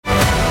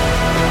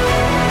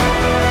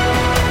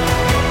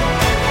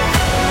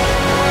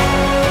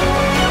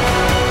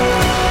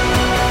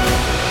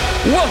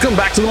Welcome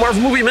back to the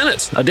Marvel Movie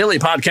Minute, a daily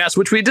podcast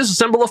which we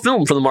disassemble a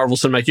film from the Marvel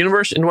Cinematic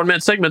Universe in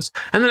 1-minute segments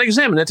and then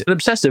examine it in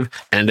obsessive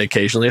and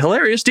occasionally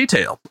hilarious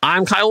detail.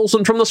 I'm Kyle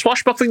Olson from the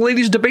Swashbuckling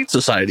Ladies Debate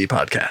Society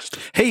podcast.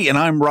 Hey, and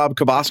I'm Rob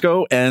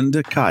Cabasco,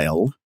 and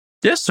Kyle.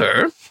 Yes,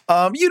 sir.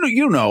 I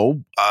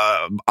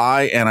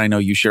know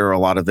you share a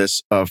lot of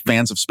this,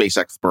 fans of space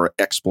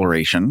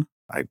exploration.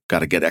 I got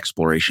to get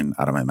exploration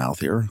out of my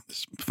mouth here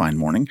this fine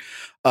morning.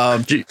 I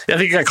think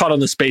I got caught on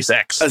the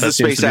SpaceX. As the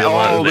SpaceX.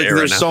 Oh,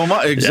 there's so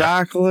much.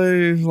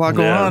 Exactly. A lot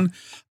going on.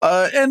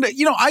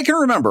 I can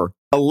remember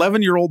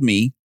 11-year-old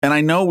me, and I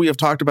know we have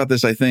talked about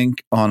this, I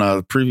think, on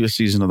a previous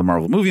season of the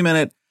Marvel Movie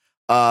Minute.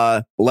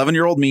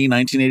 11-year-old me,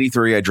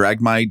 1983, I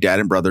dragged my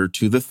dad and brother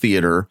to the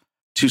theater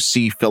to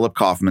see Philip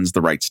Kaufman's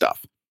The Right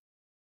Stuff.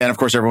 And of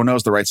course, everyone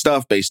knows The Right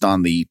Stuff based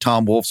on the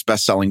Tom Wolfe's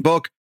best-selling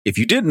book. If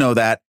you didn't know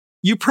that,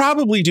 you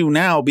probably do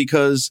now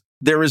because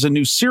there is a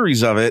new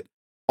series of it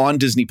on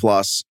Disney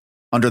Plus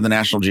under the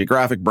National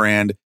Geographic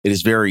brand. It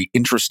is very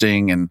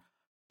interesting, and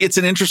it's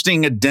an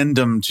interesting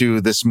addendum to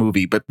this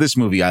movie. But this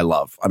movie I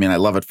love. I mean, I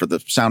love it for the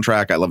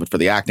soundtrack. I love it for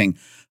the acting.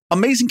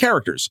 Amazing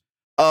characters.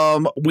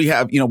 We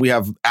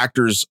have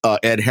actors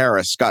Ed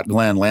Harris, Scott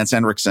Glenn, Lance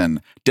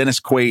Henriksen, Dennis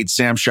Quaid,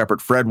 Sam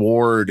Shepard, Fred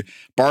Ward,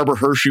 Barbara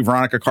Hershey,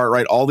 Veronica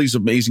Cartwright, all these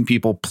amazing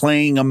people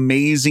playing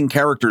amazing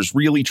characters,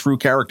 really true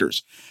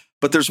characters.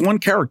 But there's one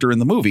character in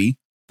the movie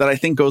that I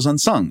think goes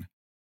unsung,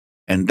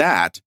 and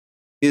that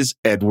is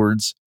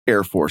Edwards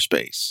Air Force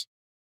Base.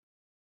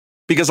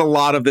 Because a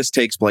lot of this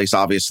takes place,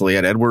 obviously,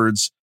 at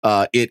Edwards.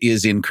 It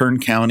is in Kern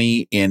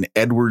County in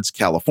Edwards,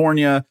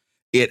 California.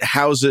 It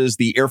houses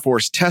the Air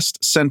Force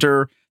Test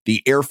Center,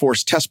 the Air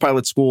Force Test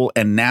Pilot School,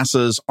 and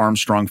NASA's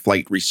Armstrong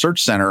Flight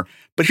Research Center.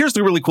 But here's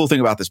the really cool thing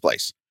about this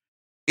place.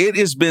 It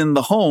has been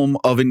the home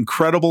of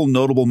incredible,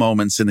 notable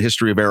moments in the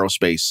history of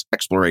aerospace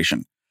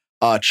exploration.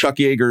 Chuck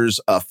Yeager's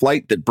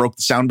flight that broke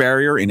the sound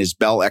barrier in his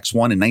Bell X-1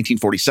 in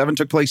 1947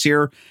 took place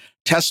here.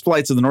 Test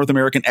flights of the North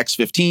American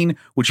X-15,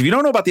 which if you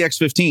don't know about the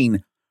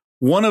X-15,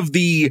 one of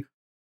the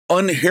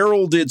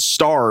unheralded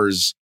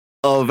stars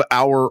of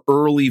our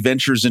early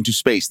ventures into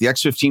space. The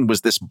X-15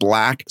 was this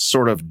black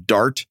sort of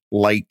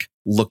dart-like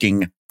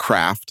looking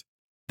craft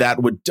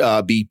that would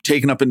be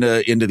taken up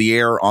into the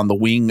air on the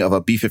wing of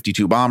a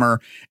B-52 bomber,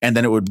 and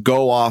then it would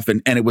go off,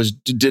 and it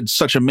did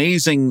such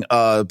amazing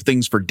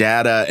things for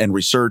data and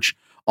research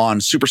on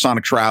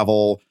supersonic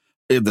travel.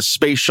 The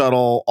space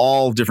shuttle,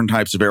 all different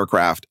types of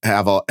aircraft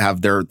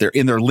have their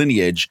in their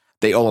lineage.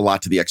 They owe a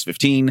lot to the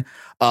X-15.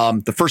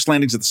 The first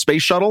landings of the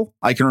space shuttle,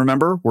 I can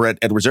remember, were at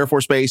Edwards Air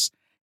Force Base.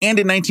 And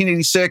in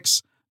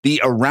 1986, the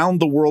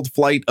around-the-world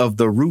flight of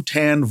the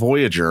Rutan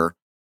Voyager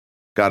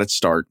got its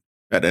start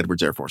at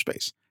Edwards Air Force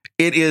Base.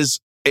 It is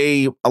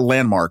a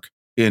landmark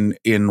in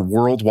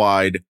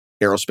worldwide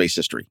aerospace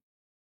history.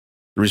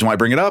 The reason why I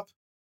bring it up,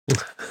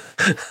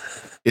 it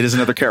is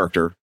another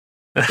character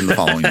in the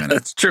following minute.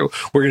 That's true.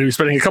 We're going to be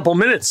spending a couple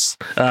minutes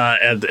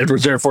at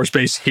Edwards Air Force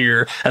Base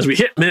here as we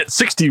hit minute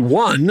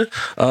 61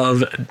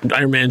 of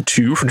Iron Man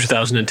 2 from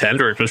 2010,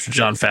 directed by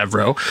Jon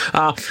Favreau.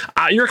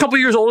 You're a couple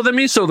years older than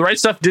me, so The Right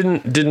Stuff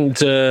didn't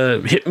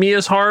hit me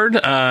as hard.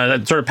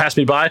 That sort of passed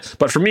me by.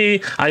 But for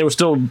me, I was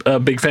still a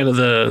big fan of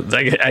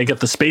I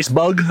get the space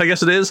bug, I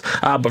guess it is.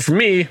 But for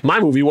me, my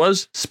movie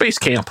was Space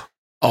Camp.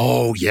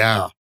 Oh,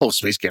 yeah. Oh,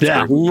 Space Camp.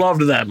 Yeah,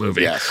 loved that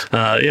movie. Yes.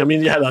 I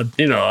mean, you had a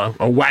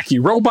wacky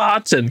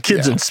robot and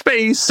kids in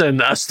space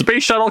and a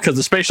space shuttle, because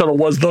the space shuttle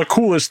was the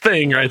coolest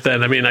thing right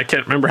then. I mean, I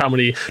can't remember how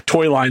many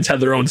toy lines had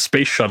their own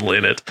space shuttle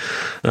in it.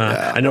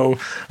 I know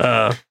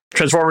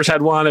Transformers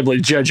had one. I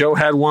believe G.I. Joe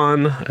had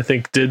one. I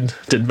think did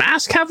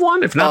Mask have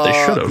one? If not, they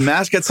should have.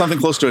 Mask had something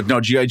close to it.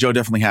 No, G.I. Joe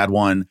definitely had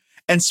one.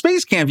 And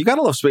Space Camp, you got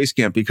to love Space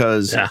Camp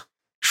because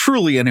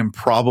truly an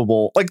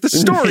improbable, like the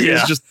story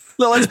is just,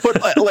 let's put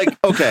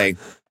okay.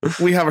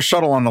 We have a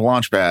shuttle on the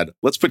launch pad.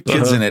 Let's put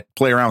kids in it,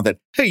 play around with it.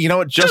 Hey, you know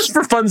what? Just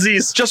for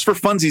funsies. Just for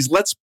funsies.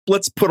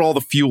 Let's put all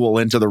the fuel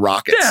into the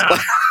rockets. Yeah,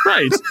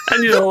 right.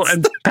 And,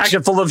 and pack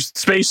it full of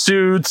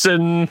spacesuits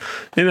and,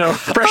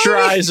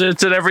 pressurize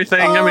it and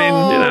everything. Oh,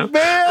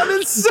 man,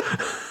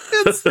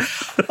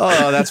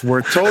 that's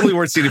totally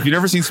worth seeing. If you've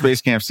never seen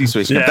Space Camp, see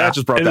Space Camp. That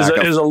just brought back up.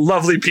 It is a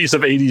lovely piece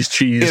of 80s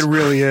cheese. It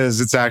really is.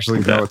 It's actually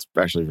it's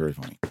actually very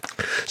funny.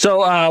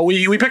 So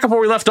we pick up where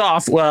we left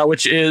off,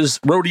 which is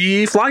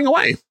Rhodey flying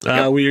away.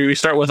 We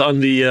start with on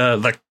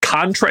the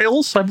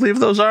contrails, I believe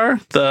those are,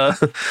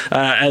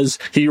 as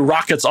he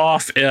rockets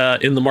off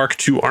in the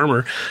Mark II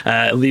armor,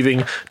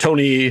 leaving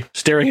Tony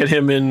staring at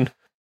him in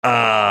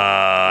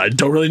I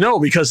don't really know,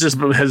 because his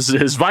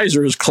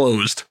visor is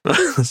closed.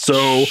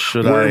 So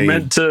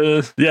meant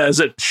to,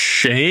 is it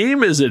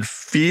shame? Is it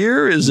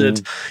fear? Is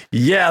it,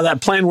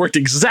 that plan worked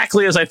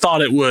exactly as I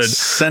thought it would.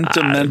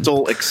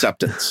 Sentimental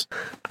acceptance.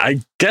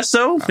 I guess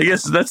so. I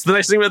guess that's the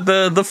nice thing with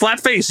the flat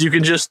face. You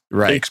can just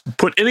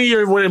put any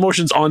of your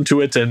emotions onto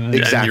it and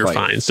you're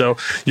fine. So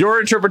your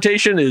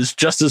interpretation is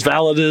just as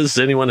valid as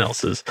anyone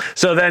else's.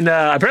 So then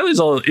apparently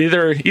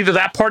either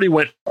that party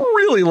went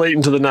really late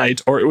into the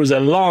night, or it was a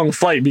long long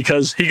flight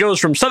because he goes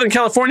from Southern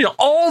California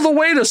all the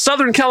way to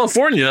Southern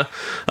California,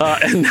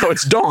 and now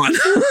it's dawn.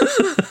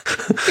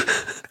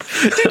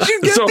 Did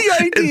you get the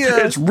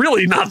idea? It's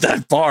really not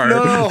that far.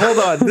 No, hold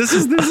on. This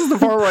is the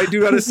part where I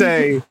do got to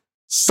say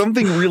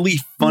something really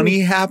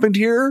funny happened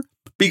here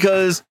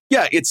because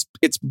it's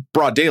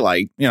broad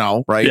daylight,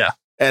 right? Yeah.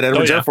 At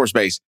Edwards Air Force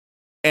Base,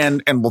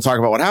 and we'll talk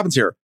about what happens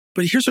here.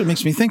 But here's what it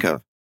makes me think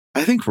of.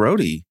 I think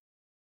Rhodey,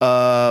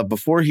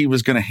 before he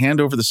was going to hand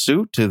over the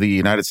suit to the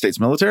United States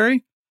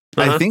military,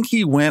 I think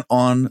he went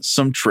on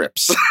some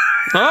trips.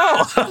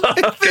 Oh,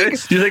 okay.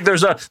 Do you think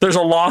there's a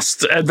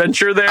lost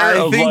adventure there?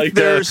 I think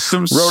there's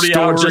some Rhodey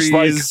out just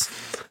like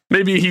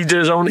maybe he did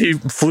his own. He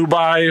flew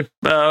by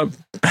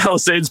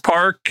Palisades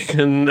Park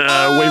and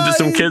waved at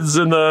some kids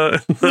in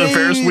the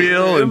Ferris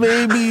wheel. And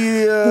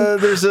maybe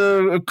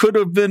could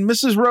have been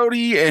Mrs.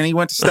 Rhodey, and he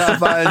went to stop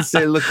by and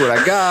say, "Look what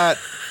I got."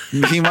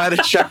 He might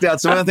have checked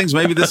out some other things.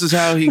 Maybe this is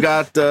how he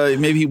got.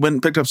 Maybe he went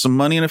and picked up some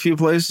money in a few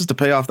places to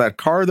pay off that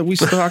car that we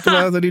talked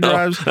about that he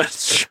drives.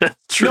 That's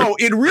true. No,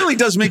 it really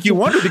does make you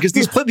wonder because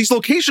these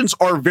locations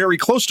are very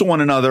close to one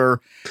another.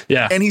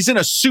 Yeah, and he's in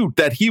a suit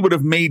that he would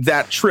have made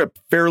that trip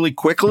fairly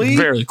quickly.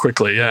 Very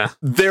quickly, yeah.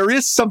 There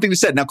is something to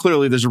say. Now,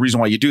 clearly, there's a reason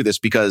why you do this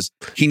because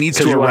he needs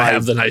to arrive.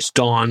 Have the nice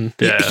dawn.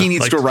 Yeah, he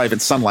needs to arrive in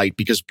sunlight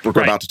because we're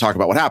about to talk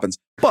about what happens.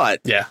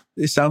 But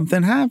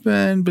something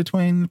happened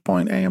between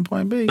point A and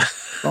point B.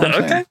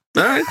 Okay.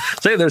 All right.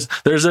 Say there's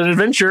an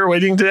adventure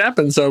waiting to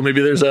happen. So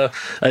maybe there's a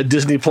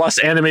Disney Plus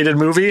animated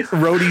movie.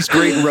 Rhodey's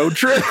Great Road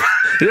Trip.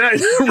 Yeah.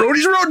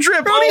 Rhodey's Road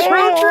Trip.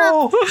 Road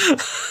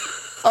Trip.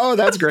 Oh,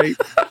 that's great.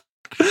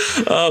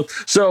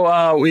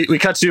 So we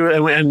cut to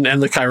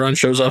and the Chiron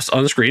shows us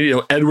on the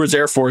screen, Edwards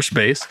Air Force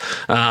Base.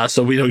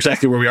 So we know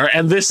exactly where we are,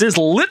 and this is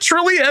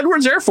literally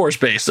Edwards Air Force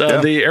Base.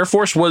 The Air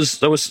Force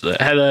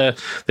had a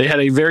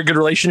very good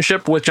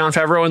relationship with Jon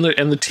Favreau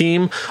and the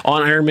team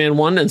on Iron Man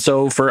 1, and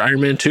so for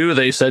Iron Man 2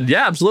 they said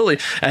absolutely,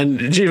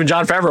 and even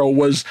Jon Favreau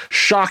was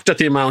shocked at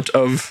the amount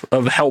of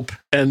help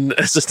and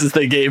assistance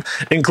they gave,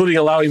 including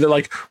allowing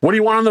what do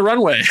you want on the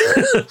runway?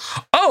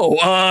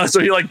 So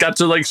he got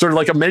to sort of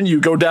like a menu,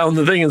 go down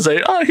the thing and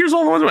say, here's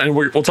all the ones, and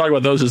we'll talk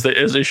about those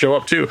as they show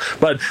up too.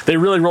 But they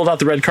really rolled out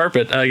the red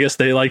carpet. I guess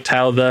they liked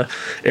how the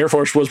Air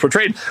Force was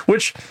portrayed,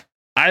 which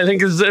I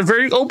think is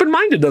very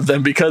open-minded of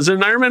them, because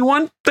in Iron Man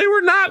 1, they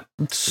were not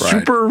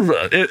super...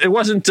 It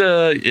wasn't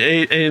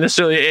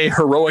necessarily a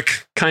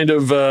heroic kind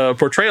of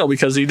portrayal,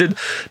 because he did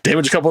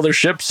damage a couple of their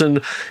ships,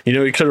 and he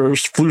could have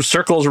flew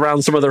circles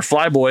around some of their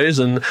flyboys.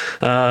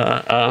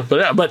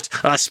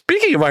 But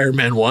speaking of Iron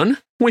Man 1,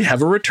 we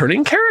have a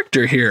returning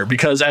character here,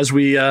 because as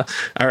we are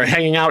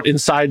hanging out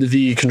inside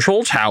the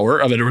control tower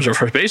of Edwards Air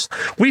Force Base,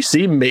 we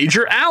see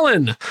Major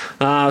Allen.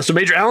 So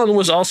Major Allen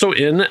was also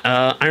in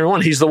Iron Man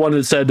 1. He's the one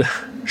that said,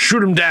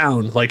 shoot him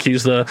down. Like,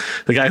 he's the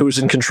guy who was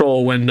in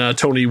control when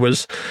Tony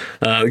was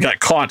got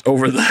caught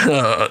over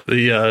the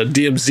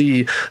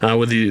DMZ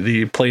when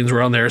the planes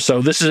were on there.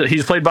 So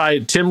he's played by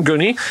Tim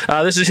Gunny.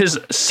 This is his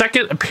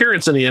second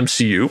appearance in the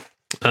MCU.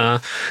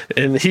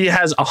 And he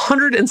has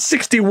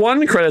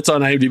 161 credits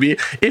on IMDb.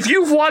 If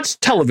you've watched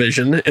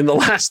television in the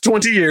last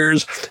 20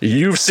 years,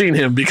 you've seen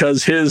him,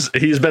 because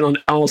he's been on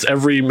almost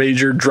every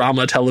major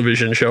drama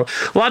television show.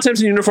 A lot of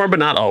times in uniform, but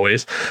not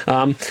always.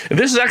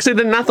 This is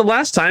actually not the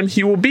last time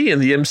he will be in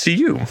the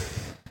MCU.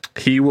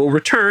 He will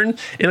return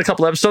in a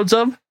couple episodes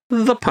of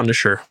The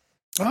Punisher.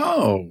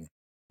 Oh.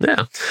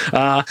 Yeah.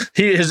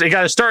 He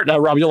got to start,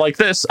 Rob, you'll like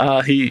this.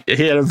 He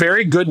had a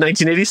very good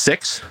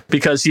 1986,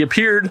 because he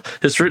appeared,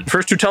 his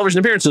first two television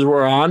appearances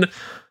were on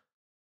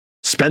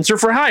Spencer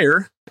for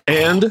Hire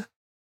and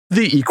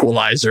The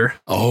Equalizer.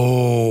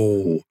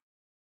 Oh.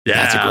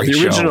 Yeah, that's a great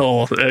the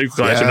original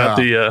Equalizer, not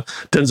the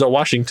Denzel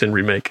Washington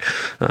remake.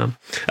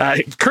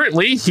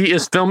 Currently, he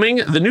is filming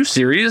the new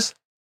series,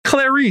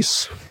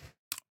 Clarice.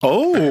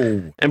 Oh.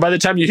 And by the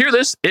time you hear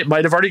this, it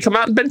might have already come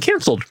out and been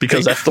canceled,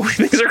 because that's the way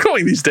things are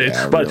going these days.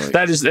 But really,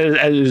 that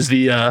is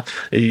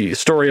the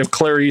story of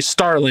Clarice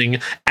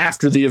Starling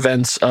after the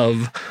events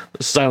of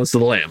Silence of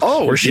the Lambs.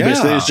 Oh, where she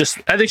basically is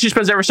I think she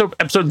spends every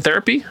episode in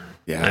therapy.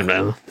 Yeah,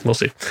 and we'll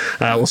see.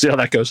 We'll see how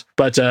that goes.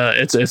 But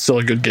it's still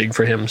a good gig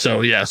for him.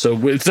 So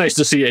so it's nice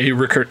to see a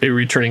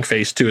returning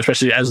face too,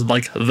 especially as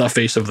the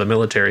face of the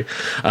military.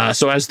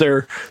 So as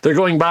they're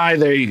going by,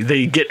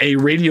 they get a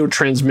radio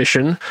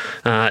transmission,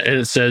 and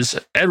it says,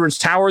 "Edwards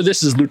Tower,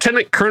 this is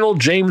Lieutenant Colonel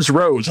James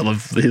Rhodes." I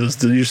love he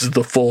uses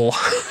the full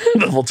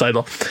the full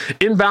title.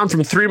 "Inbound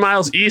from 3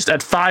 miles east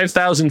at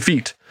 5,000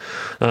 feet."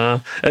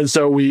 And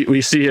so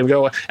we see him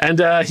go,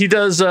 and he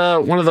does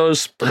one of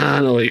those, I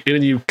don't know,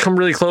 when you come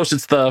really close,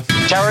 it's the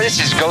Tower,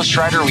 this is Ghost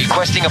Rider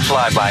requesting a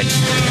flyby.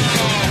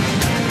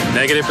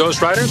 Negative,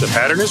 Ghost Rider, the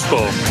pattern is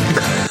full.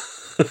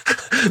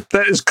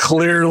 That is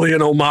clearly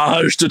an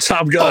homage to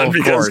Top Gun,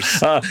 because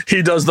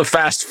he does the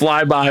fast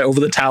flyby over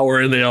the tower,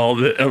 and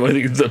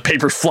the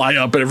papers fly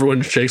up, and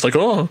everyone shakes like,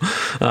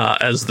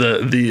 as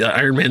the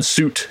Iron Man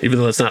suit, even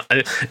though that's not.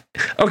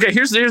 Okay,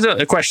 here's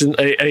a question,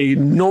 a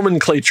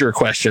nomenclature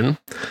question.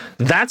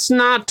 That's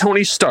not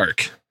Tony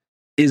Stark.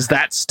 Is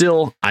that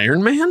still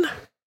Iron Man?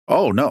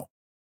 Oh, no.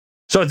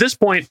 So at this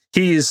point,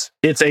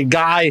 it's a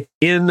guy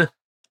in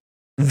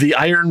the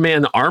Iron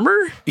Man armor?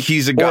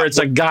 He's a guy. Or it's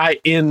a guy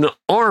in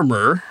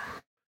armor.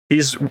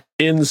 He's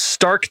in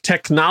Stark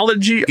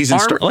technology. He's in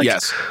Stark.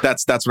 Yes,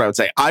 that's what I would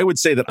say. I would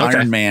say that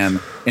Iron Man,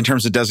 in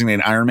terms of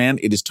designating Iron Man,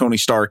 it is Tony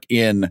Stark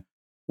in,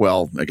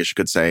 well, I guess you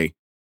could say,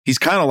 he's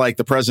kind of like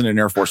the president in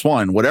Air Force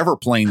One. Whatever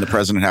plane the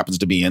president happens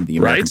to be in, the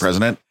American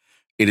president,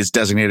 it is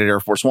designated Air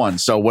Force One.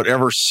 So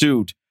whatever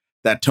suit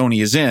that Tony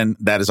is in,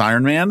 that is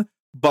Iron Man.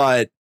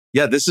 But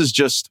yeah, this is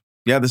just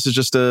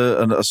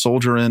a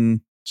soldier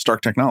in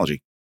Stark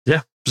technology.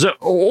 Yeah. So,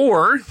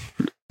 or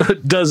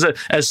does it,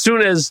 as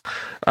soon as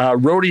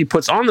Rhodey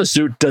puts on the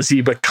suit, does he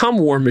become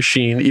War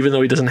Machine, even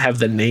though he doesn't have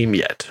the name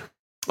yet?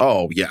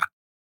 Oh yeah,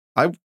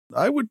 I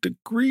would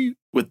agree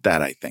with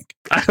that. I think.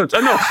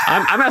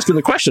 I'm asking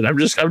the question. I'm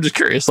just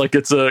curious. Like,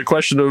 it's a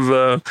question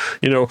of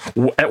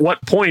at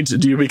what point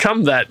do you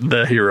become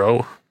the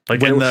hero?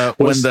 Like when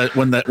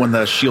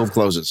the shield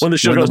closes, when the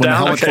shield goes down,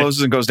 when the helmet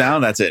closes and goes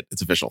down, that's it.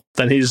 It's official.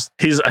 Then he's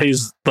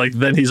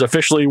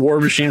officially War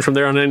Machine from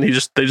there on in. They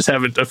just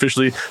haven't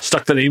officially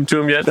stuck the name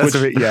to him yet. That's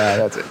it.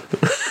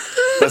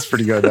 That's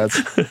pretty good.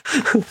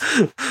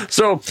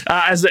 So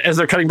as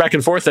they're cutting back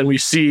and forth, then we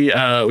see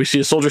a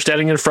soldier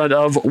standing in front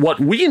of what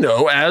we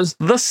know as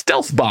the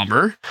stealth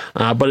bomber,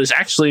 but is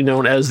actually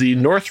known as the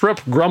Northrop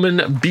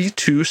Grumman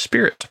B-2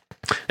 Spirit.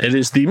 It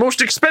is the most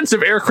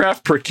expensive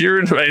aircraft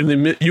procured in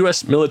the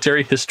U.S.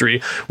 military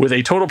history, with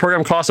a total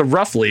program cost of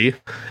roughly,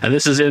 and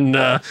this is in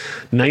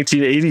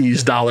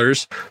 1980s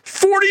dollars,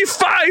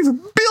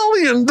 $45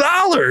 billion.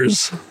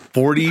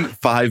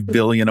 $45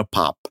 billion a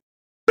pop.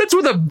 That's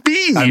with a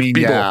B. I mean,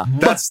 people. Yeah,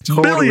 that's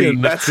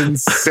that's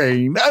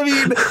insane. I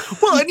mean,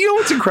 well, and you know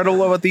what's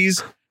incredible about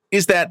these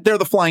is that they're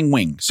the flying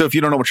wing. So if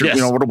you don't know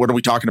what are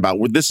we talking about?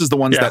 This is the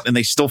ones that, and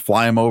they still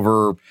fly them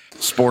over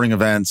sporting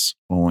events.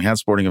 When we have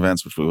sporting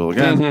events, which we will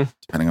again,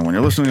 depending on when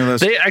you're listening to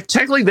this.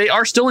 Technically, they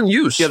are still in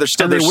use. Yeah, they're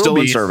still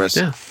in service.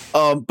 Yeah.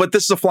 But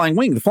this is a flying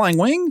wing. The flying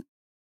wing,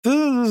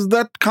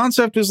 that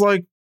concept is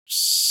like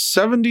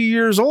 70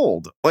 years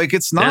old. Like,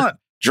 it's not. Yeah.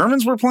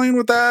 Germans were playing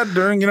with that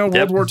during,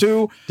 World War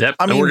II. Yep.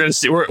 I mean,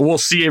 we'll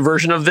see a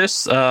version of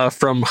this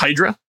from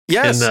Hydra.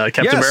 Yes, in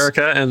Captain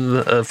America and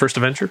the First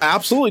Avenger.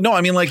 Absolutely. No,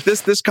 I mean, like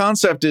this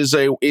concept is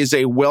a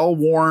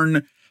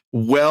well-worn,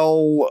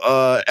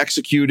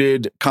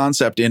 executed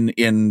concept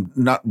in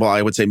not, well,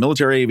 I would say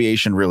military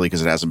aviation, really,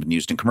 because it hasn't been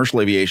used in commercial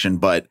aviation,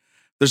 but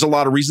there's a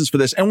lot of reasons for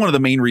this. And one of the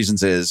main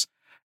reasons is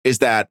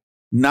that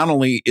not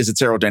only is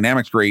its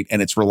aerodynamics great and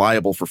it's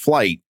reliable for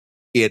flight,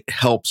 it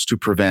helps to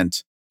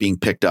prevent being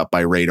picked up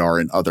by radar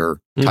and other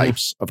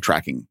types of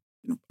tracking.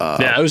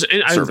 I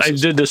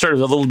did sort of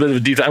a little bit of a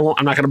deep. I'm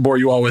not going to bore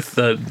you all with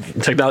the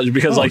technology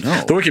because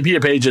the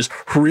Wikipedia page is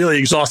really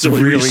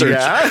exhaustively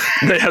researched. Yeah.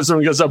 They have some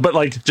good stuff, but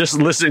like just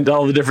listening to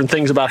all the different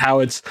things about how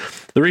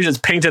the reason it's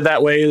painted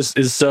that way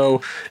is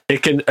so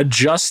it can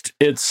adjust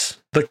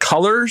the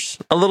colors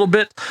a little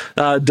bit,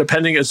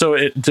 depending,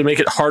 to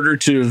make it harder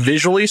to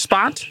visually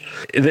spot.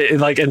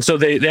 So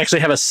they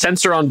actually have a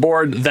sensor on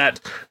board that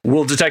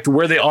will detect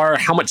where they are,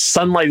 how much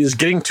sunlight is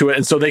getting to it,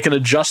 and so they can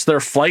adjust their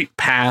flight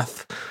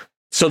path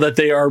so that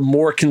they are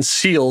more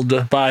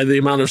concealed by the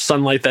amount of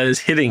sunlight that is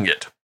hitting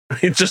it.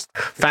 It's just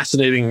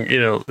fascinating,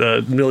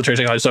 military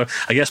technology. So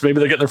I guess maybe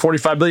they're getting their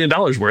 $45 billion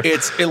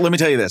worth. Let me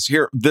tell you this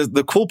here.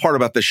 The cool part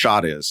about this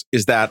shot is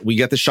that we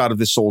get the shot of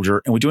this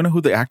soldier, and we do know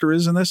who the actor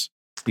is in this.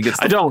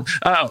 I don't.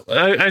 One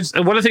of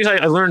the things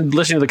I learned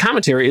listening to the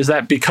commentary is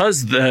that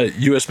because the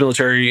U.S.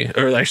 military,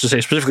 or I should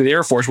say specifically the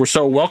Air Force, were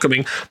so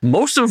welcoming,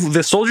 most of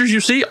the soldiers you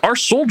see are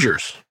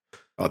soldiers.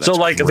 Oh, so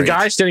like great. The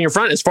guy standing in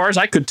front, as far as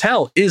I could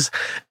tell, is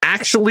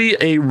actually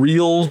a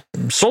real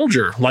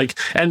soldier. Like,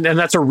 and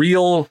that's a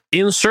real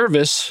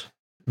in-service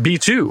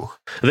B-2.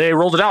 They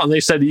rolled it out and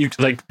they said,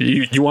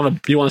 you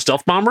want a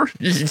stealth bomber?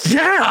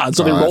 Yeah. And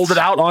so they rolled it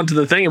out onto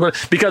the thing,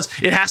 but because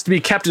it has to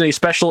be kept in a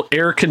special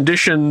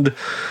air-conditioned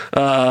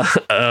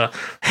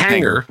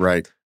hangar.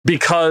 Right.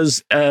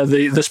 Because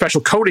the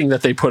special coating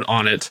that they put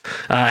on it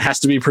has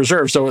to be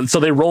preserved. So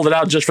they rolled it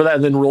out just for that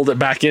and then rolled it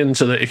back in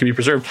so that it can be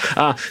preserved.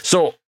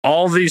 So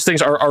all these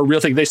things are real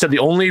things. They said the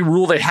only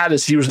rule they had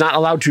is he was not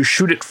allowed to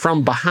shoot it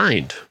from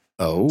behind.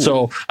 Oh.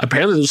 So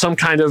apparently there's some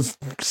kind of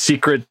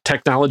secret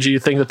technology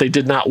thing that they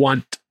did not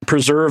want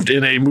preserved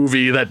in a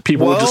movie that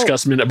people would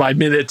discuss minute by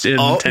minute in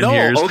 10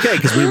 years. Okay,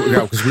 because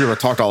we were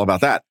talked all about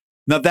that.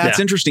 Now that's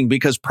interesting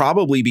because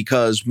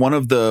one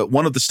of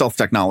the stealth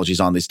technologies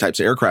on these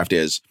types of aircraft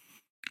is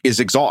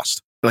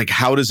exhaust. Like,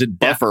 how does it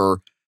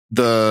buffer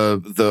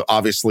the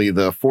obviously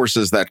the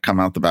forces that come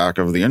out the back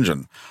of the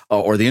engine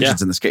or the engines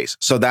in this case?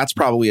 So that's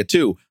probably it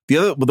too.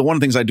 But the one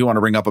of the things I do want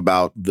to bring up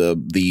about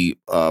the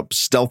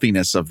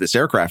stealthiness of this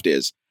aircraft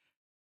is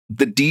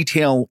the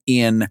detail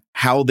in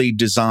how they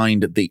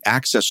designed the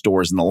access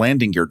doors and the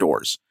landing gear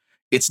doors.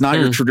 It's not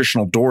your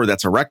traditional door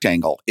that's a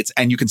rectangle.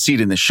 And you can see it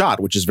in this shot,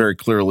 which is very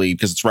clearly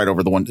because it's right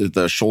over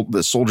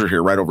the soldier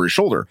here, right over his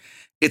shoulder.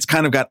 It's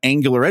kind of got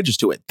angular edges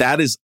to it. That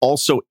is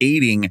also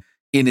aiding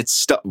in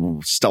its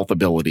stealth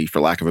ability,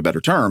 for lack of a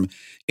better term,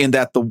 in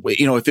that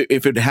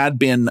if it had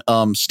been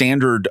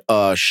standard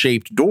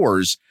shaped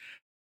doors,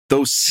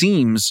 those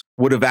seams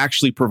would have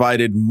actually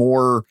provided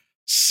more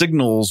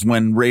signals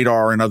when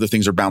radar and other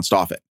things are bounced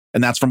off it.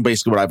 And that's from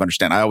basically what I've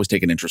understand. I always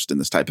take an interest in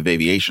this type of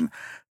aviation.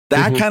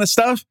 That kind of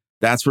stuff,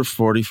 that's where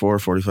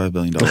 $45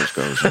 billion goes.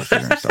 Figuring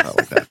stuff out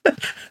like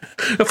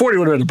that. 40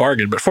 would have been a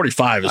bargain, but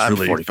 45 is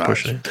really 45.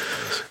 pushing.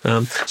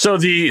 So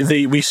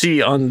we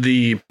see on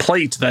the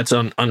plate that's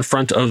on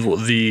front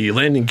of the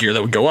landing gear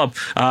that would go up,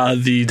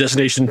 the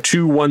destination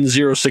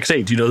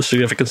 21068. Do you know the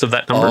significance of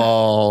that number?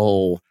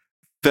 Oh,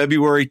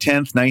 February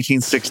 10th,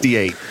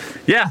 1968.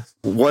 Yeah.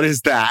 What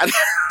is that?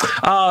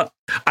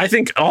 I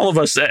think all of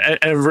us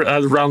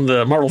around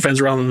the Marvel fans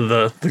around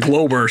the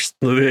globe are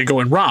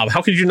going, Rob,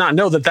 how could you not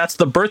know that that's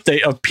the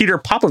birthday of Peter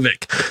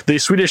Popovic, the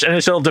Swedish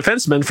NHL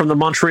defenseman from the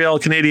Montreal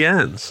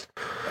Canadiens?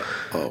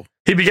 Oh.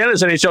 He began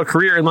his NHL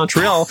career in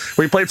Montreal,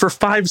 where he played for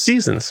 5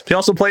 seasons. He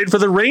also played for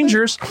the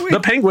Rangers, the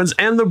Penguins,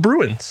 and the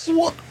Bruins.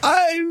 Well,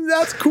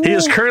 that's cool. He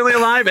is currently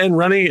alive and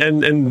running,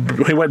 and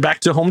he went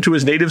back home to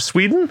his native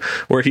Sweden,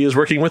 where he is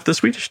working with the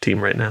Swedish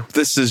team right now.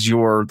 This is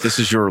your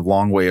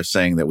long way of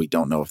saying that we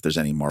don't know if there's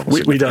any Marvel.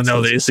 We don't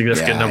know the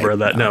significant number of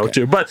that,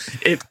 too. But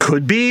it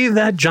could be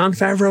that Jon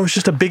Favreau is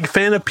just a big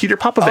fan of Peter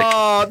Popovic.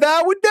 Oh,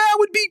 that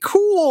would be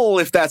cool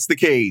if that's the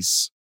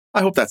case.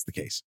 I hope that's the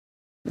case.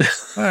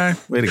 All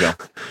right, way to go.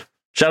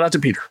 Shout out to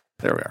Peter.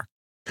 There we are.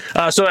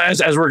 So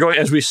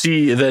as we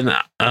see then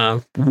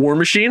War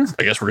Machine,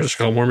 I guess we're just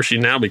going to call him War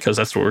Machine now because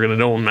that's what we're going to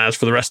know him as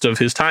for the rest of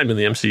his time in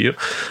the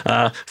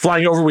MCU.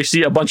 Flying over, we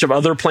see a bunch of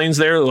other planes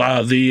there.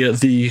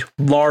 The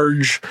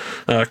large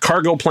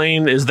cargo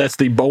plane that's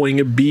the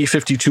Boeing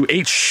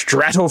B-52H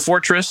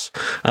Stratofortress.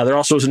 There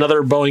also is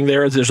another Boeing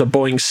there. There's a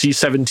Boeing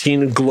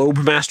C-17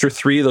 Globemaster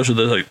III. Those are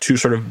the two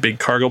sort of big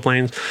cargo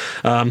planes.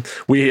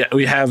 We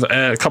have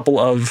a couple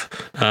of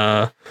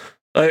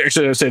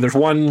actually, I would say there's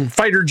one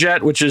fighter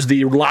jet, which is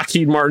the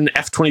Lockheed Martin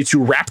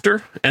F-22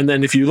 Raptor. And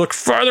then if you look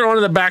farther on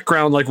in the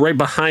background, like right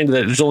behind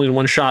that, there's only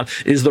one shot,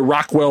 is the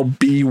Rockwell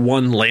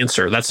B-1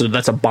 Lancer. That's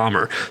a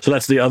bomber. So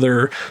that's the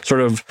other sort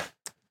of,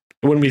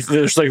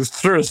 there's like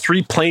sort of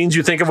 3 planes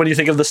you think of when you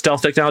think of the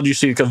stealth technology. You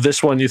think of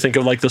this one, you think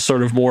of like the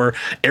sort of more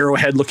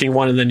arrowhead looking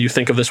one, and then you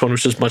think of this one,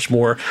 which is much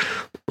more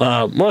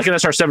like an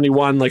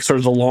SR-71, like sort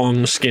of the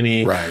long,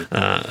 skinny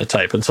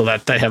type. And so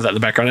that they have that in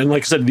the background. And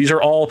like I said, these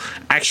are all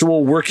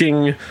actual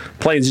working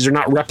planes. These are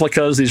not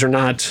replicas. These are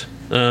not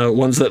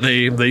ones that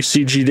they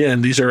CG'd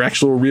in. These are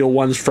actual real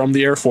ones from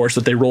the Air Force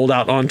that they rolled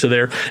out onto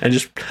there and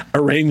just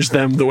arranged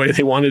them the way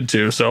they wanted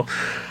to. So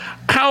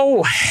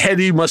how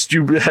heady must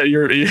you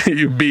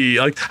be?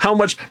 Like, how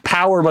much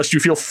power must you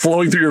feel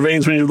flowing through your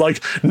veins when you're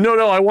like,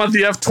 no, I want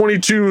the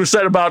F-22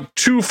 set about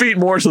 2 feet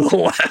more to the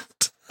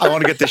left. I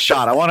want to get this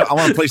shot. I want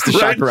to place the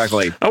shot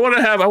correctly. I want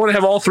to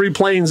have all 3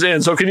 planes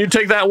in. So can you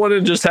take that one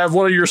and just have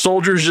one of your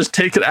soldiers just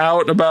take it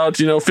out about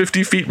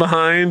 50 feet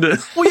behind?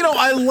 Well,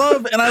 I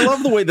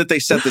love the way that they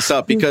set this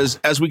up, because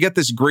as we get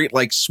this great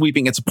like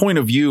sweeping, it's a point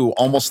of view,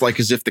 almost like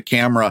as if the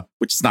camera,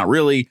 which it's not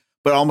really,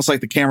 but almost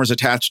like the camera's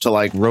attached to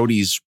like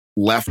Rhodey's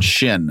left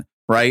shin,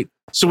 right?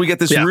 So we get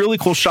this really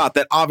cool shot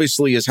that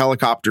obviously is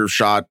helicopter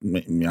shot,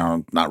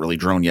 not really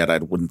drone yet, I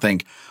wouldn't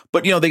think.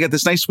 But, they get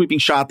this nice sweeping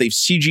shot. They've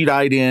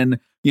CG'd in,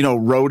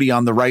 Rhodey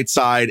on the right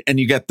side, and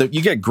you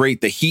get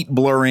great, the heat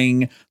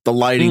blurring, the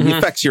lighting, the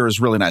effects here is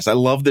really nice. I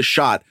love this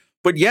shot.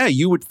 But yeah,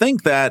 you would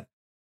think that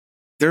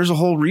there's a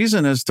whole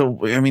reason as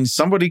to,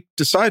 somebody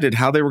decided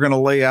how they were going to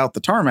lay out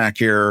the tarmac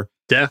here.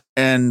 Yeah.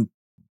 And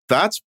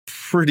that's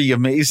pretty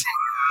amazing.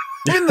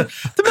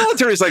 The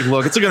military is like,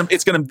 look, this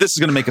is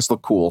gonna make us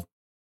look cool.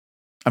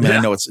 I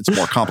know it's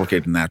more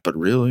complicated than that, but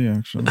really,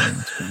 actually,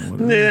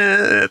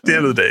 at the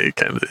end of the day,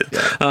 kind of.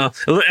 Yeah.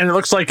 And it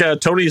looks like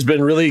Tony's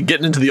been really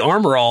getting into the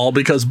armor all,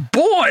 because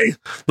boy,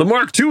 the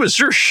Mark II is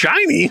sure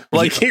shiny.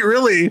 Like he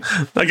really,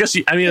 I guess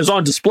it's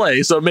on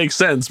display, so it makes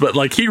sense. But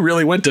like he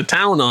really went to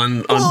town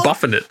on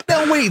buffing it.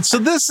 Now wait, so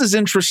this is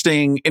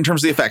interesting in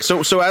terms of the effects.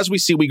 So as we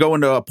see, we go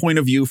into a point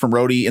of view from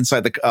Rhodey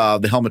inside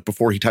the helmet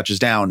before he touches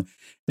down.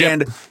 Yep.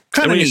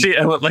 And when you see,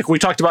 like we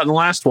talked about in the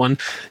last one,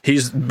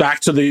 he's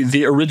back to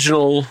the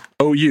original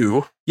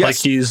OU. Yes. Like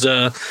he's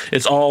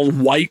it's all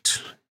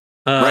white.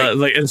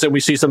 Like, and so we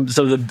see some of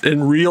the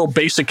in real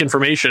basic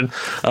information,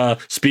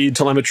 speed,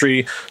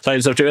 telemetry, side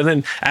and stuff too. And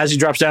then as he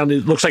drops down,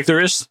 it looks like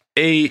there's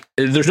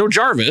no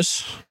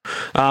Jarvis,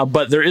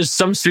 but there is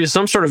some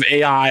sort of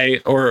AI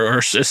or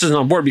assistant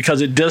on board,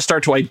 because it does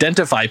start to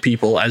identify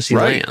people as he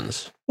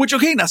lands. Which,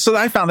 now, so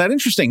I found that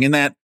interesting in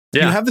that.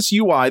 Yeah. You have this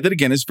UI that,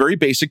 again, is very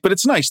basic, but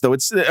it's nice, though.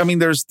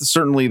 There's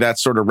certainly that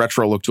sort of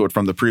retro look to it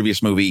from the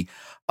previous movie.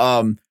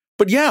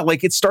 But yeah,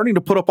 like it's starting to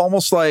put up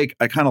almost like,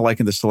 I kind of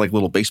liken this to like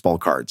little baseball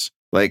cards,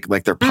 like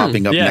they're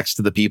popping up next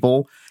to the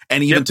people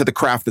and even to the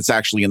craft that's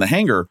actually in the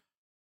hangar.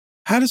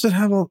 How does it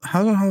have all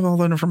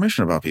that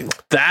information about people?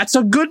 That's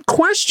a good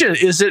question.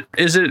 Is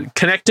it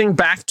connecting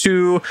back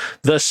to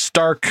the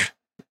Stark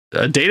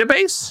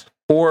database?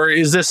 Or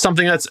is this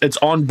something it's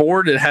on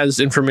board? It has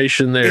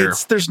information there.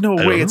 There's no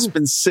way it's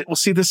been. Well,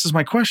 see, this is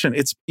my question.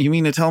 You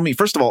mean to tell me?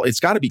 First of all, it's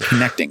got to be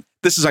connecting.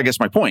 This is, I guess,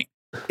 my point.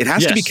 It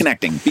has to be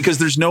connecting because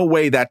there's no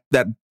way that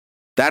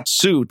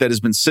suit that has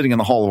been sitting in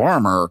the Hall of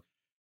Armor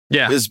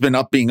has been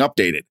being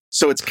updated.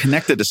 So it's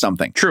connected to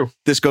something. True.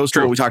 This goes to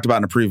what we talked about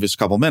in a previous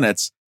couple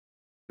minutes.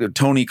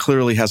 Tony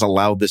clearly has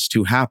allowed this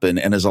to happen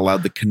and has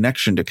allowed the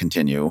connection to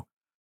continue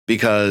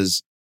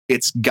because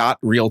it's got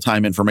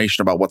real-time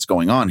information about what's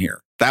going on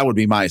here. That would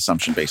be my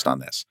assumption based on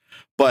this.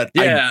 But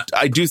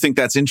I do think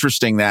that's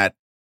interesting that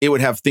it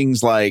would have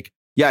things like,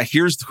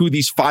 here's who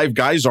these 5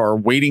 guys are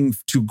waiting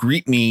to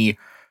greet me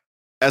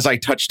as I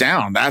touch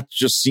down. That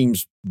just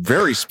seems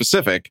very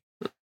specific.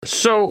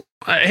 So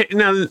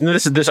now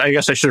this I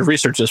guess I should have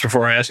researched this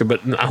before I ask it, but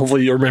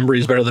hopefully your memory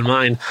is better than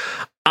mine.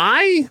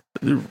 I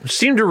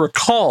seem to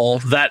recall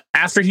that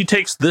after he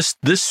takes this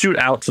suit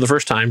out for the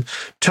first time,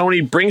 Tony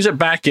brings it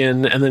back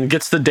in and then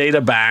gets the data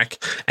back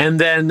and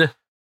then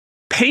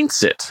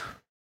paints it.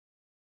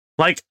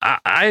 Like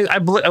I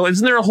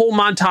isn't there a whole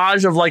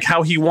montage of like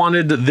how he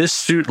wanted this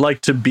suit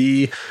like to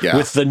be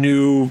with the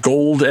new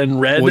gold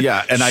and red? Well,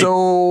 yeah, and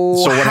so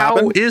what how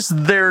happened? is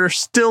there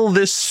still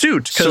this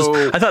suit? Because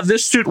I thought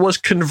this suit was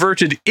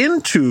converted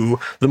into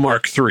the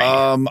Mark III.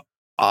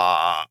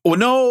 Well,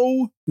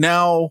 no,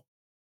 now.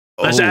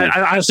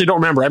 I honestly don't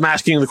remember. I'm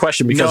asking the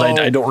question because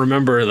I don't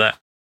remember that.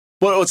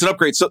 Well, it's an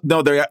upgrade. So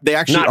no, they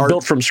actually are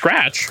built from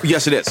scratch.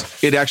 Yes, it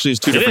is. It actually is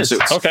 2 different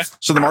suits. Okay.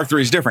 So the Mark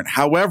III is different.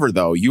 However,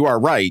 though, you are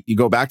right. You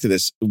go back to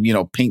this,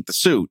 paint the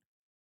suit.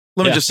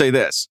 Let me just say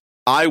this.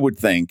 I would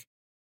think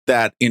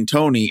that in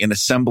Tony, in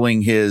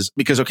assembling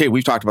because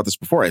we've talked about this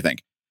before, I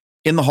think.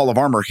 In the Hall of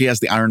Armor, he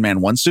has the Iron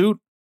Man 1 suit.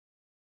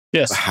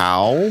 Yes.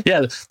 How?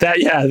 Yeah,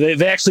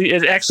 it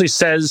actually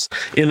says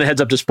in the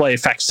heads-up display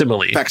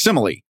facsimile.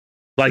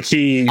 Like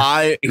he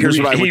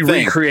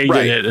recreated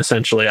it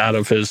essentially out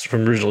of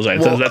from original design.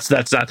 Well, so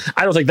that's not.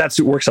 I don't think that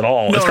suit works at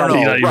all. No, it's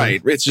probably not right.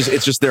 Even, it's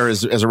just there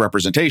as a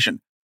representation.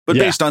 But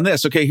based on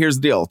this, here's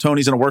the deal.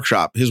 Tony's in a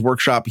workshop. His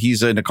workshop,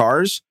 he's into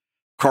cars.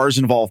 Cars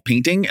involve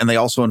painting, and they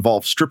also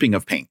involve stripping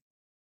of paint.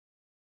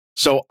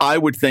 So I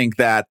would think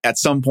that at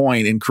some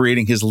point in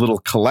creating his little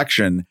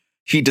collection,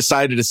 he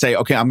decided to say,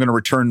 "Okay, I'm going to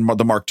return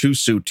the Mark II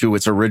suit to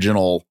its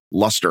original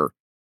luster,"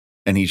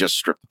 and he just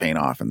stripped the paint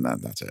off, and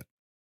that's it.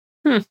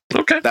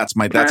 Okay, that's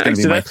going to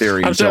be my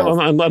theory.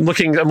 I'm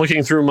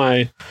looking through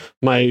my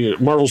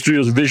Marvel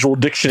Studios visual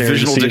dictionary.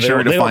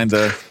 To find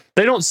the.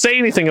 They don't say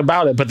anything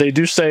about it, but they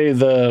do say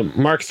the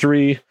Mark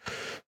III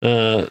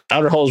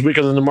outer hull is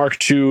weaker than the Mark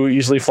II.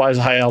 Easily flies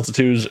at high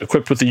altitudes,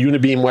 equipped with the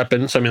unibeam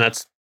weapon. So I mean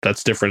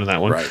that's different in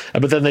that one. Right.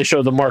 But then they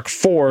show the Mark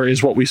IV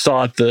is what we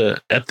saw at the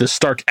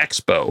Stark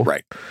Expo.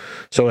 Right.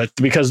 So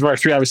because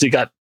Mark III obviously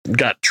got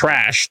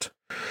trashed.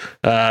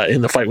 In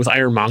the fight with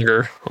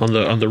Ironmonger on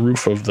the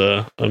roof of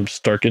the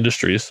Stark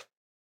Industries.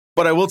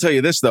 But I will tell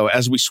you this, though,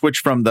 as we switch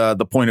from the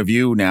point of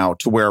view now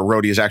to where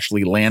Rhodey is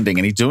actually landing,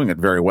 and he's doing it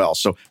very well.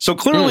 So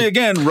clearly,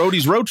 again,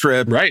 Rhodey's road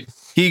trip, right?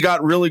 He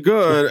got really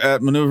good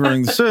at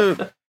maneuvering the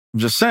suit. I'm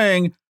just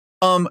saying.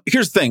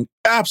 Here's the thing.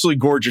 Absolutely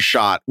gorgeous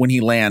shot when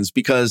he lands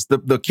because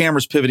the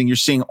camera's pivoting. You're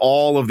seeing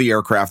all of the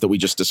aircraft that we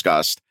just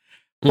discussed.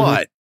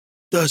 But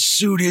the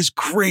suit is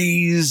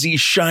crazy,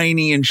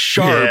 shiny, and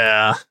sharp.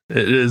 Yeah,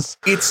 it is.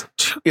 It's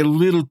a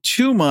little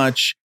too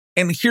much.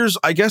 And here's,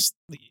 I guess,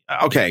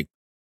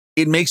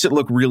 it makes it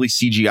look really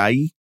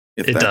CGI-y.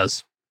 It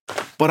does.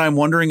 But I'm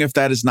wondering if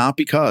that is not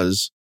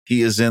because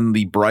he is in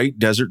the bright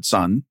desert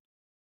sun.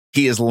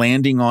 He is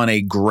landing on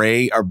a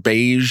gray or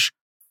beige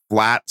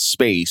flat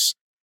space.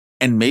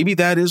 And maybe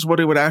that is what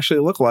it would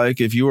actually look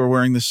like if you were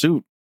wearing the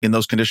suit in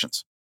those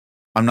conditions.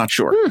 I'm not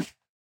sure.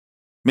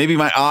 Maybe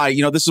my eye,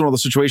 this is one of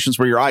those situations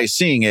where your eye is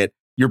seeing it,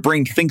 your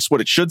brain thinks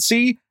what it should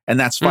see, and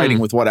that's fighting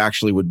with what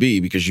actually would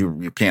be because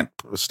you can't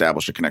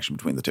establish a connection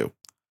between the two.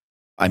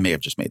 I may have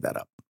just made that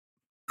up.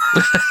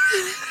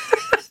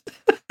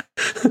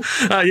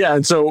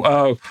 And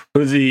so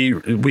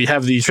we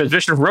have the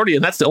transmission from Rhodey,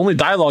 and that's the only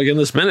dialogue in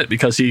this minute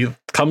because he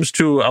comes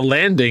to a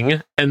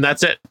landing, and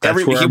that's it.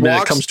 That's where our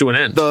minute comes to an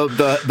end.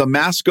 The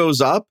mask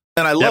goes up,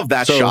 and I love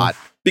that shot.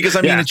 Because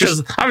I mean, it's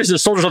just obviously the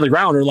soldiers on the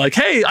ground are like,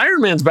 "Hey,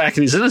 Iron Man's back,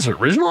 and he's in his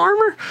original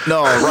armor."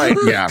 No, right?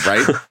 Yeah,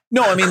 right.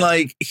 No, I mean,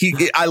 like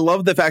I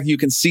love the fact that you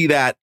can see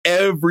that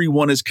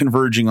everyone is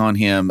converging on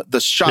him. The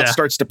shot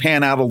starts to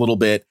pan out a little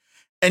bit,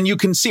 and you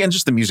can see, and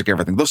just the music,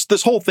 everything.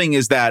 This whole thing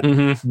is that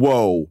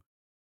whoa.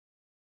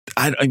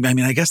 I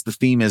mean, I guess the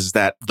theme is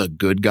that the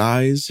good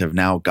guys have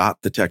now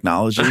got the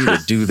technology to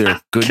do their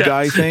good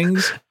guy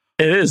things.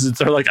 It is.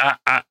 They're like,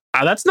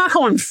 that's not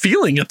how I'm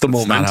feeling at the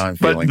moment. Not how I'm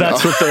feeling, but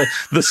that's what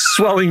the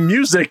swelling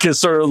music is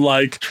sort of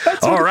like.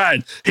 All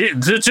right,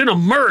 it's in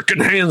American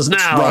hands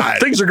now. Right.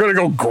 Things are going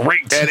to go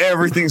great, and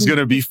everything's going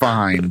to be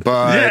fine.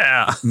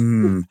 But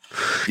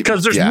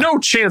because there's no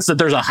chance that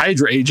there's a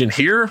Hydra agent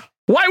here.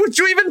 Why would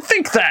you even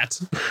think that?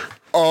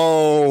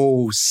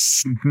 Oh,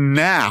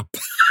 snap.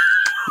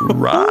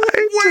 Right.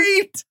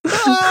 Wait.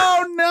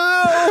 Oh,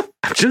 no.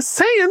 I'm just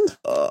saying.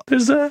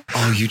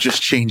 You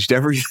just changed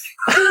everything.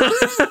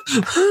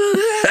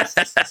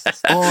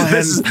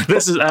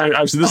 This is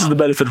obviously this is the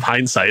benefit of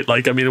hindsight.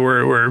 Like, I mean,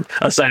 we're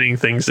assigning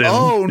things in.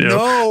 Oh, you know,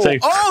 no. saying,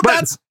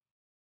 That's.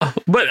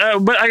 But I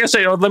gotta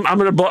say, I'm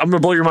gonna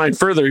blow your mind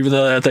further. Even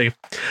though that thing,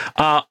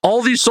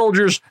 all these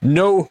soldiers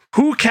know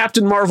who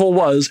Captain Marvel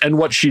was and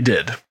what she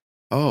did.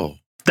 Oh,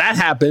 that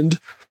happened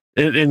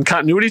in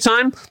continuity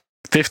time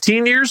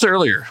 15 years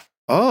earlier.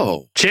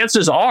 Oh,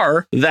 chances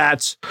are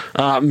that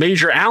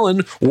Major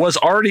Allen was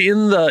already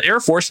in the Air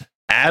Force,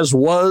 as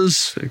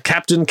was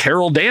Captain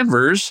Carol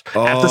Danvers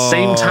at the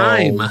same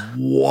time.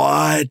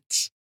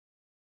 What?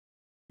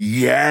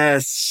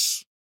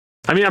 Yes.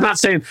 I mean, I'm not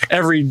saying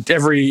every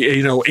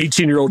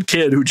 18-year-old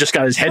kid who just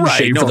got his head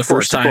shaved for the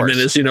first time and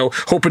is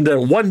hoping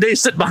to one day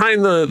sit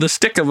behind the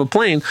stick of a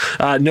plane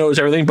knows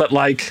everything, but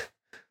like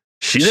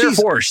she's Air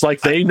Force,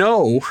 like they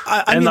know,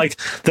 I mean, like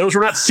those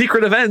were not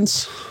secret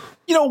events.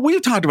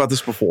 We've talked about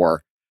this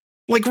before.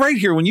 Like right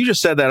here, when you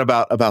just said that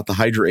about the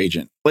Hydra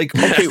agent, like,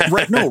 okay,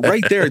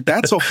 right there,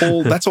 that's a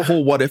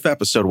whole what if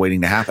episode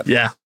waiting to happen.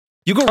 Yeah.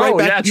 You go right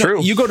back. Yeah,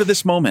 true. You go to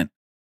this moment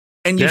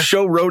and you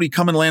show Rhodey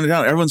coming landing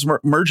down. Everyone's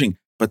merging,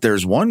 but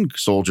there's one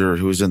soldier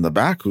who's in the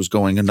back who's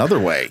going another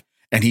way.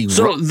 And he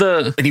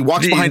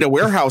walks behind a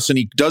warehouse and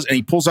he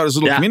pulls out his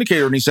little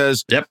communicator and he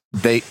says, "Yep,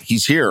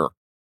 he's here.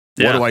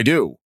 What do I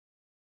do?"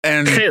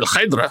 And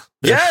Hydra.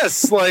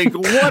 Yes, like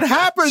what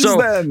happens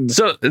then?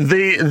 So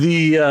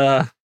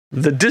the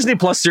Disney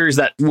Plus series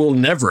that will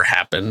never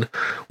happen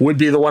would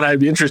be the one I'd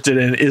be interested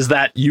in. Is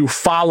that you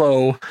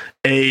follow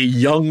a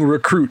young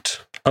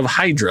recruit of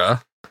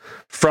Hydra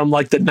from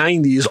like the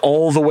 90s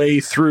all the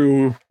way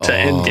through to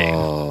Endgame.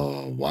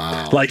 Oh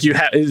wow! Like you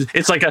have,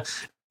 it's like a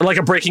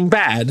Breaking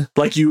Bad.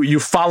 Like you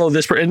follow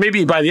this, and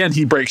maybe by the end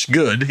he breaks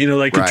good. He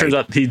turns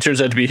out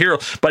to be a hero.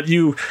 But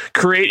you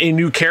create a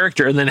new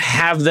character and then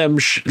have them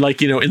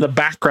in the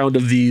background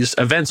of these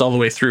events all the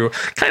way through,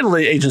 kind of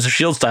like Agents of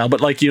S.H.I.E.L.D. style.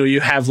 But like you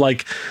have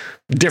like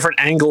different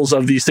angles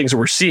of these things that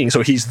we're seeing.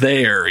 So he's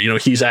there.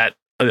 He's at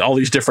all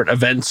these different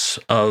events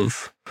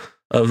of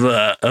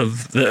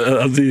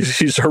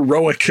these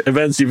heroic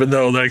events, even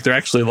though like they're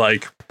actually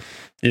like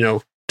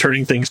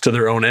turning things to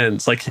their own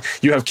ends. Like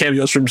you have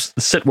cameos from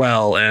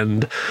Sitwell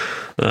and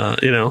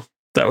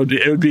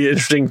it would be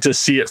interesting to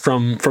see it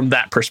from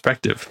that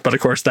perspective. But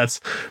of course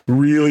that's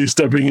really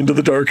stepping into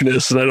the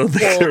darkness, and I don't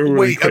think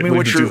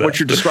what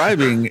you're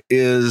describing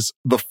is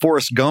the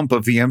Forrest Gump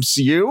of the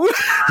MCU.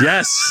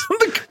 Yes.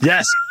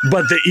 Yes,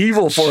 but the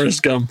evil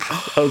Forrest Gump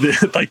of the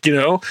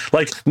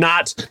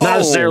not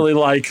necessarily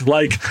like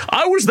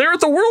I was there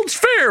at the World's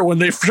Fair when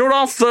they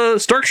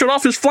Stark showed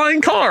off his flying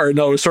car.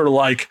 No, it's sort of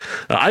like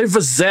I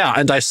was there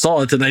and I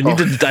saw it and I know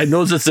that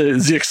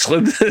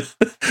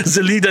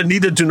the leader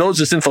needed to know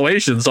this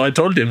information, so I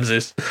told him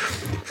this.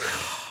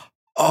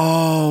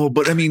 Oh,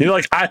 but I mean,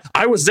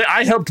 I was there.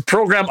 I helped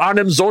program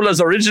Arnim Zola's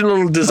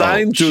original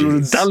design to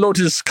download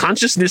his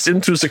consciousness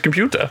into the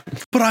computer.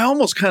 But I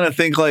almost kind of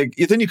think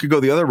then you could go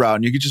the other route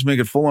and you could just make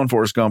it full on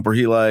Forrest Gump, where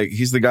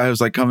he's the guy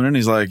who's like coming in.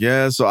 He's like,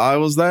 yeah, so I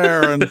was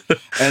there and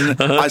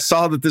I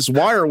saw that this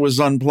wire was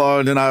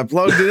unplugged and I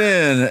plugged it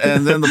in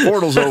and then the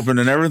portals opened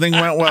and everything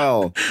went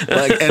well.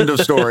 Like end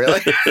of story.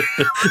 Like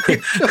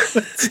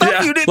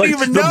stuff you didn't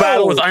even know. The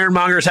battle with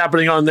Ironmonger is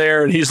happening on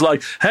there and he's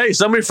like, hey,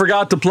 somebody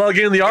forgot to plug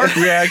in the arc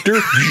reactor.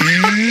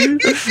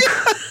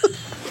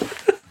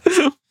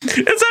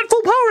 It's at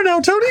full power now,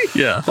 Tony.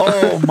 Yeah.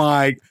 Oh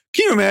my.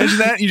 Can you imagine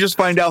that? You just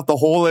find out the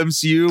whole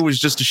MCU was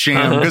just a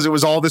sham because it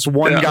was all this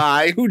one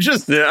guy who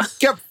just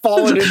kept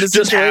falling into situations.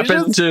 Just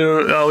happened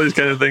to all these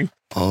kind of things.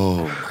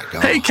 Oh my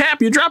god! Hey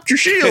Cap, you dropped your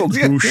shield.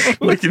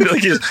 like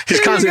he's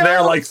constantly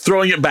there, like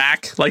throwing it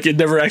back, like it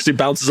never actually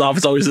bounces off.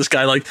 It's always this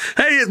guy, like,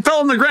 hey, it fell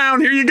on the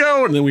ground. Here you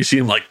go, and then we see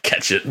him like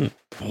catch it and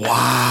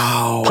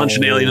punch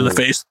an alien in the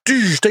face.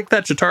 Take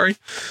that, Chitauri.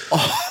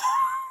 Oh.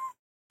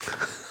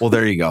 Well,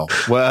 there you go.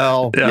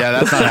 Well,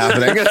 that's not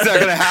happening. It's not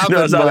going to happen.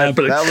 No, it's not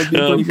happening. That would be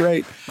pretty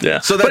great. Yeah.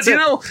 So that's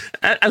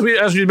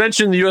as we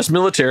mentioned the U.S.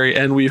 military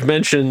and we've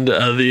mentioned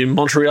the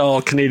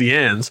Montreal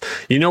Canadiens,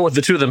 you know what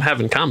the two of them have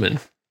in common?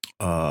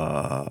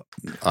 No.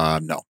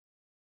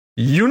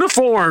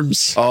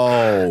 Uniforms.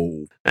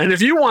 Oh. And if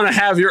you want to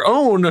have your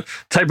own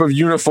type of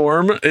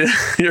uniform,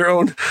 your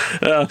own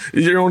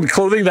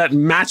clothing that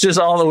matches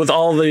with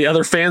all the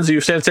other fans of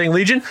Sansang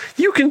Legion,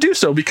 you can do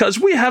so because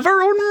we have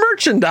our own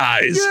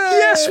merchandise. Yay!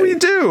 Yes, we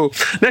do.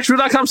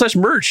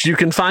 Nextweek.com/merch. You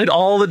can find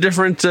all the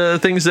different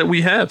things that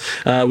we have.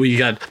 We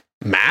got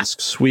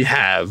masks. We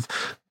have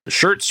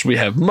shirts, we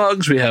have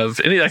mugs, we have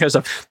any of that kind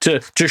of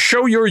stuff to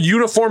show your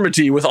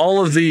uniformity with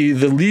all of the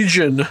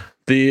Legion,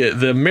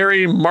 the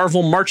Merry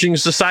Marvel Marching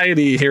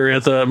Society here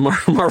at the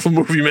Marvel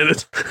Movie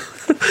Minute.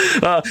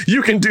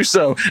 You can do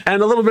so,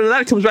 and a little bit of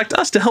that comes back to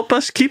us to help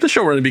us keep the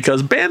show running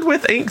because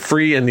bandwidth ain't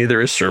free and neither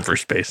is server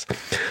space.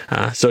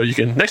 So you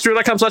can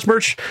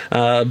nextweek.com/merch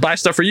buy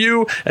stuff for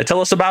you and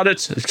tell us about it,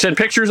 send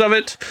pictures of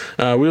it.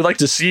 We would like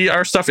to see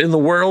our stuff in the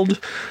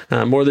world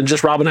more than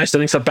just Rob and I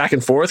sending stuff back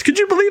and forth. Could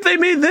you believe they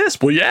made this?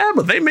 Well, yeah,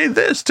 but they made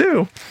this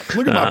too.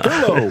 Look at my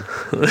pillow.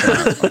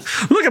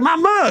 Look at my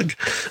mug.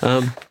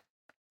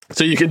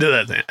 So you can do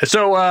that.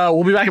 So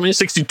we'll be back in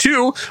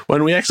 62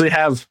 when we actually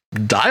have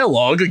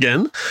dialogue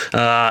again.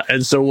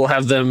 And so we'll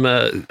have them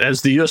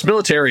as the U.S.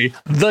 military,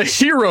 the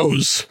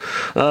heroes,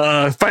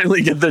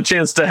 finally get the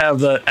chance to have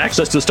the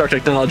access to Star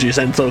technologies.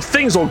 And so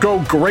things will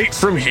go great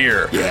from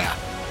here. Yeah.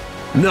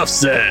 Enough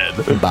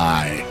said.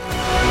 Bye.